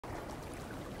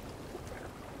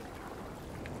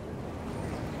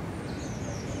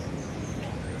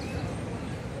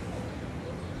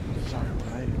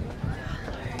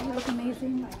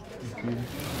amazing. Thank you.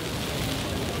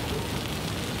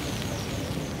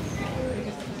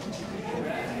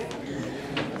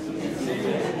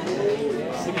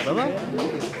 Bye-bye.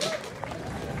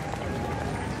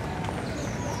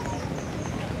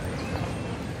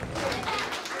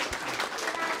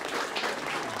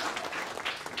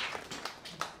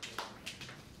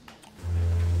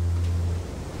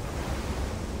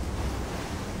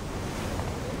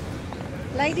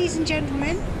 Ladies and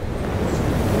gentlemen,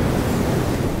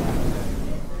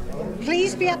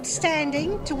 please be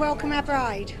upstanding to welcome our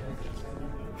bride.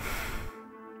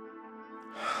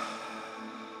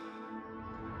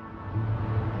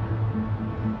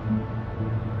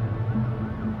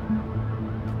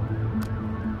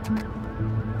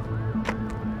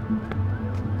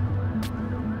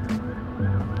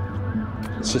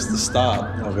 It's just the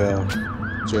start of our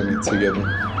journey together.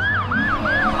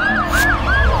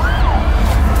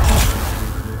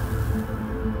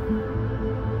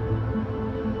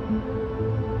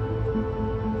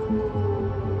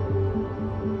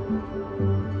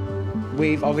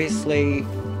 We've obviously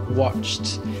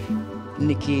watched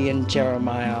Nikki and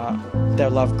Jeremiah, their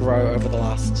love grow over the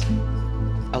last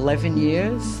 11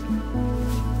 years.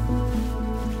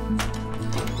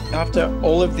 After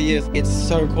all of the years, it's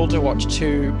so cool to watch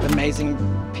two amazing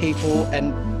people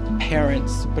and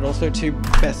parents, but also two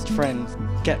best friends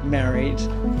get married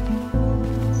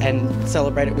and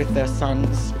celebrate it with their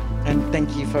sons. And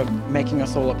thank you for making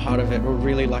us all a part of it. We're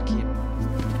really lucky.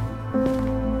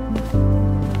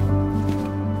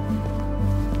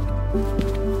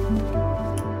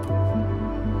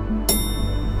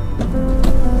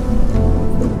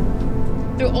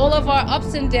 Through all of our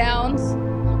ups and downs,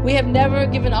 we have never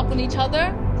given up on each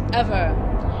other, ever.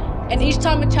 And each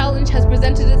time a challenge has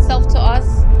presented itself to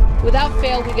us, without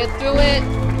fail, we get through it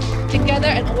together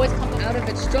and always come out of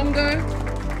it stronger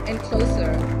and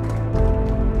closer.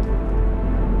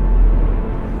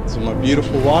 So my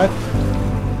beautiful wife.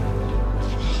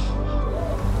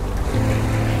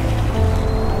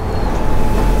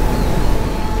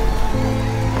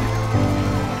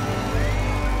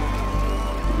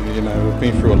 You know, we've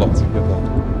been through a lot together.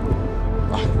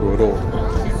 Through it all.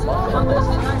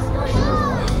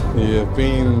 You've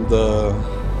been the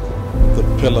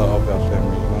pillar of our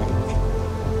family,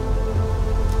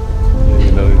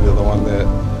 you know. You're the one that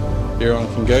everyone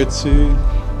can go to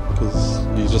because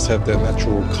you just have that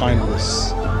natural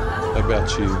kindness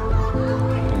about you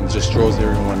and it just draws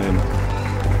everyone in.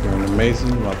 You're an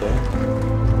amazing mother.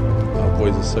 Our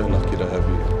boys are so lucky to have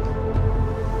you.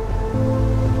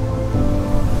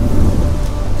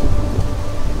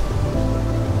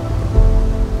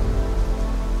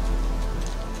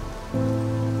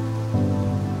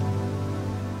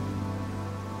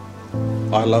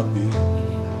 I love you.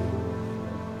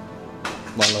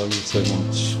 I love you so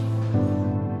much.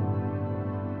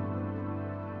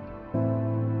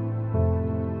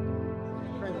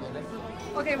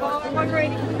 Okay, well, everyone's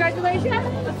ready. Congratulations!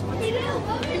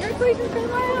 Congratulations,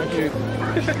 Jeremiah! Thank you.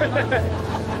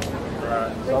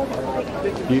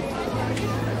 Thank you.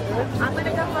 I'm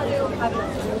gonna go for you.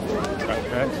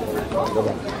 Okay.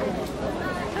 Bye-bye.